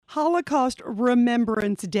Holocaust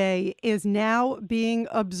Remembrance Day is now being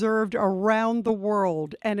observed around the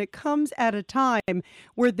world, and it comes at a time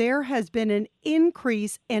where there has been an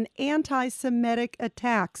increase in anti Semitic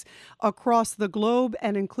attacks across the globe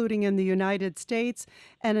and including in the United States.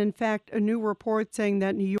 And in fact, a new report saying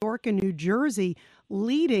that New York and New Jersey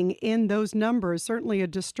leading in those numbers, certainly a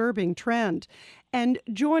disturbing trend. And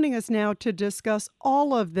joining us now to discuss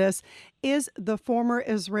all of this is the former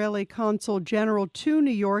Israeli consul general to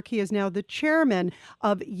New York. He is now the chairman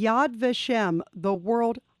of Yad Vashem, the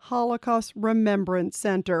World Holocaust Remembrance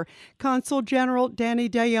Center. Consul General Danny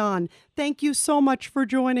Dayan, thank you so much for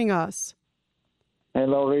joining us.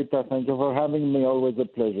 Hello, Rita. Thank you for having me. Always a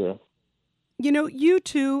pleasure. You know, you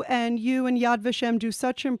two and you and Yad Vashem do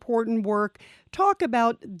such important work. Talk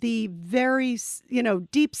about the very,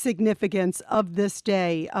 deep significance of this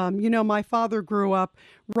day. My father grew up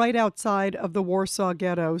right outside of the Warsaw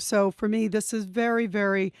Ghetto. So for me, this is very,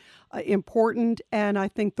 very important. And I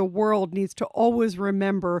think the world needs to always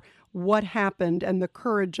remember what happened and the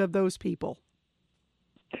courage of those people.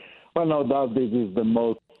 Well, no doubt this is the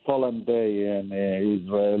most solemn day in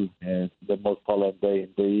Israel, the most solemn day in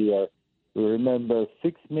the year. We remember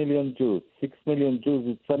 6 million Jews. 6 million Jews,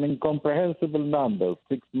 it's an incomprehensible number,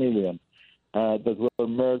 6 million, that were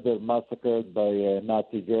murdered, massacred by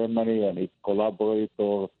Nazi Germany and its collaborators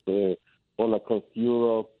all across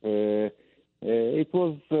Europe. It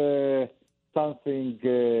was something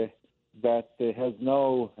that has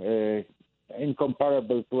no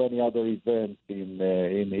incomparable to any other event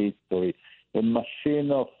in history. A machine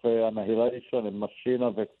of annihilation, a machine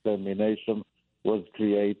of extermination was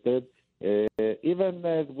created. Even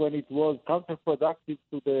when it was counterproductive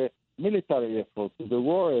to the military effort, to the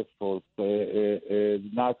war effort,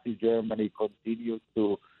 Nazi Germany continued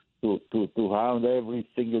to hound every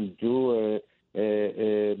single Jew,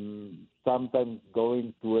 sometimes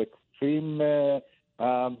going to extreme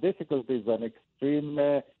difficulties and extreme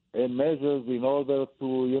measures in order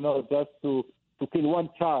to, just to kill one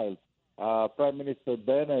child. Prime Minister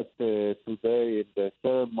Bennett today in the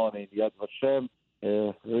ceremony in Yad Vashem,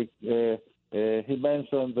 he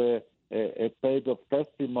mentioned a page of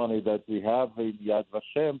testimony that we have in Yad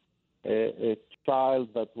Vashem, a child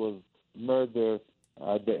that was murdered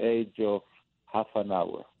at the age of half an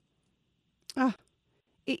hour.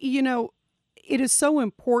 It is so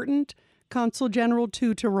important, Consul General,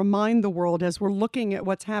 to remind the world as we're looking at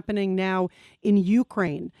what's happening now in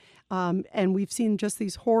Ukraine. And we've seen just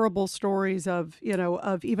these horrible stories of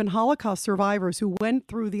even Holocaust survivors who went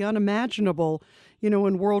through the unimaginable,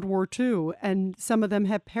 in World War II, and some of them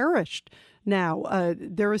have perished now.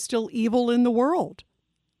 There is still evil in the world.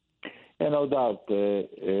 No doubt.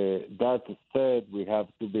 That said, we have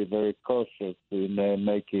to be very cautious in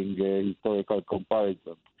making historical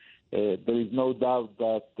comparisons. There is no doubt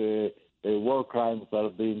that war crimes are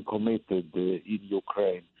being committed in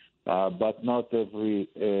Ukraine. But not every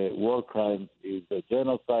war crime is a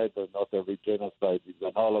genocide, and not every genocide is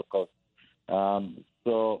an Holocaust.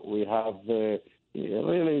 So we have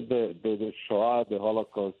really the Shoah, the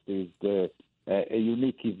Holocaust, is a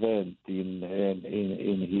unique event in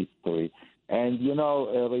history. And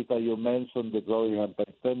Rita, you mentioned the growing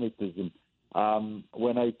anti-Semitism.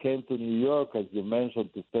 When I came to New York, as you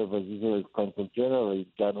mentioned, to serve as Israel's Consul General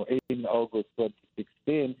in August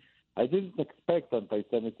 2016. I didn't expect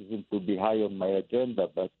anti-Semitism to be high on my agenda,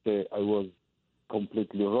 but I was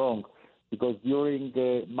completely wrong, because during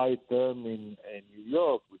my term in New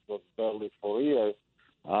York, which was barely 4 years,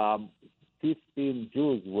 15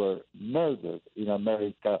 Jews were murdered in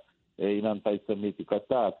America in anti-Semitic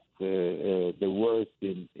attacks. The worst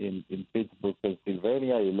in Pittsburgh,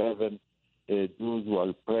 Pennsylvania, 11 Jews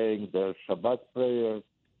were praying their Shabbat prayers,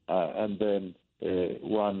 and then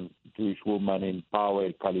one Jewish woman in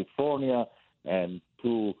Poway, California, and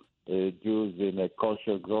 2 Jews in a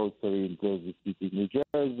kosher grocery in Jersey City, New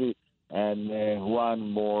Jersey, and one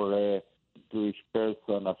more Jewish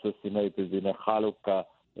person assassinated in a Hanukkah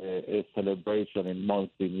celebration in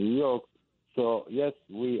Monsey, New York. So, yes,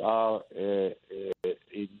 we are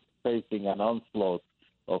facing an onslaught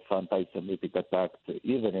of anti-Semitic attacks,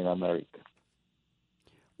 even in America.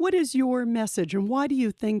 What is your message, and why do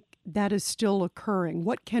you think that is still occurring?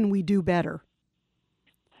 What can we do better?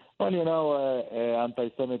 Well,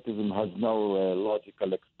 anti-Semitism has no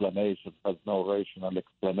logical explanation, has no rational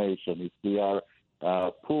explanation. If we are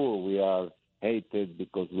poor, we are hated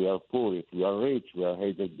because we are poor. If we are rich, we are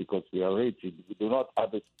hated because we are rich. If we do not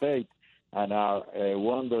have a state and are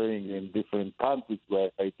wandering in different countries, we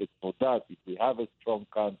are hated for that. If we have a strong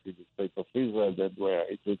country, the state of Israel, then we are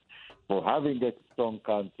hated for having a strong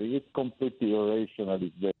country. It's completely irrational.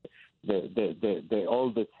 It's the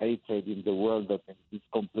oldest hatred in the world that is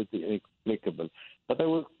completely inexplicable. But I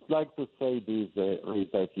would like to say this,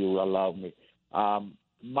 Rita, if you allow me. The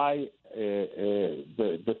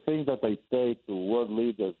thing that I say to world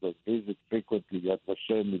leaders that visit frequently Yad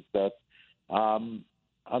Vashem is that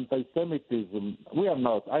anti-Semitism, I'm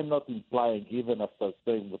not implying, even after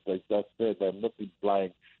saying what I just said, I'm not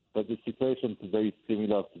implying that the situation is very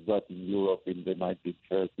similar to that in Europe in the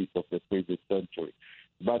 1930s of the previous century.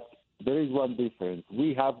 But there is one difference.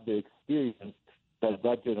 We have the experience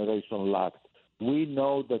that generation lacked. We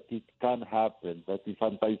know that it can happen, that if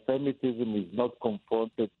anti-Semitism is not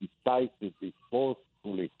confronted decisively,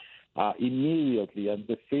 forcefully, immediately and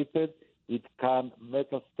defeated, it can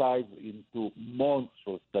metastasize into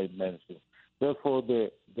monstrous dimensions. Therefore,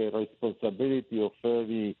 the responsibility of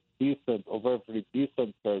every decent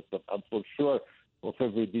person, and for sure of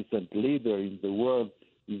every decent leader in the world,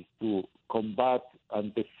 is to combat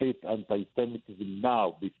and defeat anti-Semitism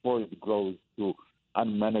now, before it grows to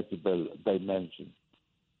unmanageable dimensions.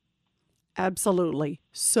 Absolutely.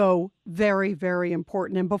 So very, very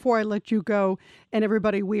important. And before I let you go, and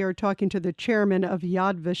everybody, we are talking to the chairman of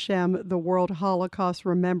Yad Vashem, the World Holocaust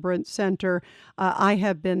Remembrance Center. I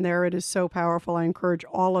have been there. It is so powerful. I encourage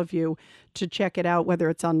all of you to check it out, whether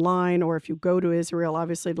it's online or if you go to Israel,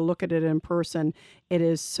 obviously to look at it in person. It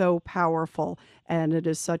is so powerful, and it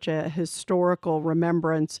is such a historical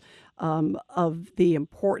remembrance of the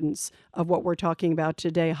importance of what we're talking about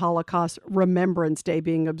today, Holocaust Remembrance Day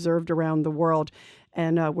being observed around the world.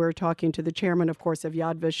 And we're talking to the chairman, of course, of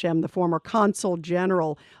Yad Vashem, the former consul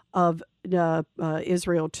general of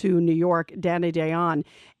Israel to New York, Danny Dayan.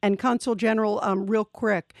 And Consul General, real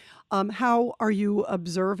quick, how are you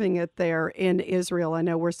observing it there in Israel? I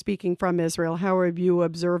know we're speaking from Israel. How are you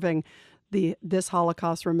observing this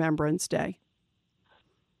Holocaust Remembrance Day?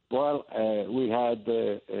 Well, we had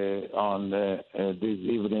on this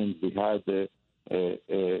evening, we had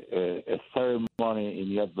a ceremony in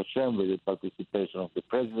Yad Vashem with the participation of the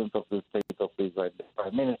President of the State of Israel, the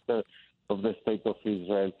Prime Minister of the State of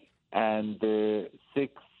Israel, and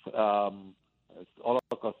 6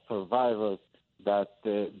 Holocaust survivors that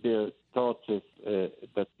their torches,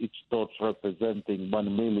 that each torch representing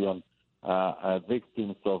 1 million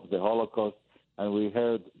victims of the Holocaust, and we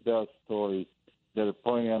heard their stories, their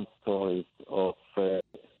poignant stories of,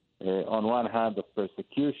 on one hand, of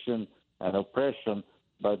persecution and oppression,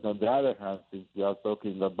 but on the other hand, since we are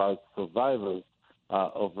talking about survivors,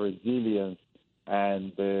 of resilience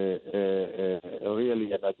and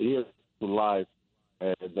really an adherence to life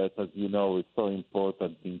that, as you know, is so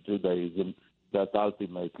important in Judaism, that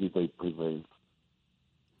ultimately they prevail.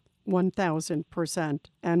 1,000%.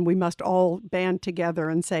 And we must all band together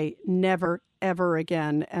and say never, ever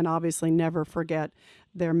again, and obviously never forget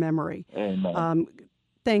their memory. Amen.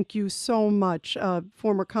 Thank you so much,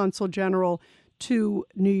 former Consul General to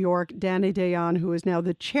New York, Danny Dayan, who is now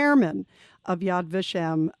the chairman of Yad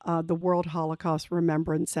Vashem, the World Holocaust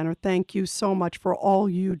Remembrance Center. Thank you so much for all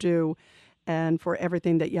you do and for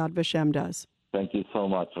everything that Yad Vashem does. Thank you so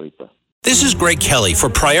much, Rita. This is Greg Kelly for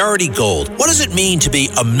Priority Gold. What does it mean to be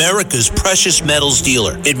America's precious metals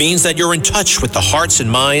dealer? It means that you're in touch with the hearts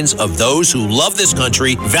and minds of those who love this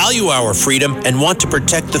country, value our freedom, and want to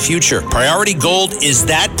protect the future. Priority Gold is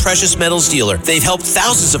that precious metals dealer. They've helped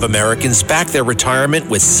thousands of Americans back their retirement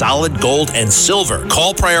with solid gold and silver.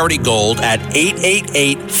 Call Priority Gold at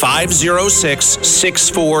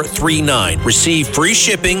 888-506-6439. Receive free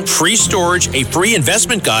shipping, free storage, a free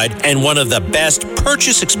investment guide, and one of the best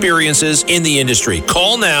purchase experiences in the industry.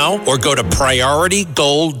 Call now or go to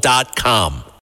PriorityGold.com.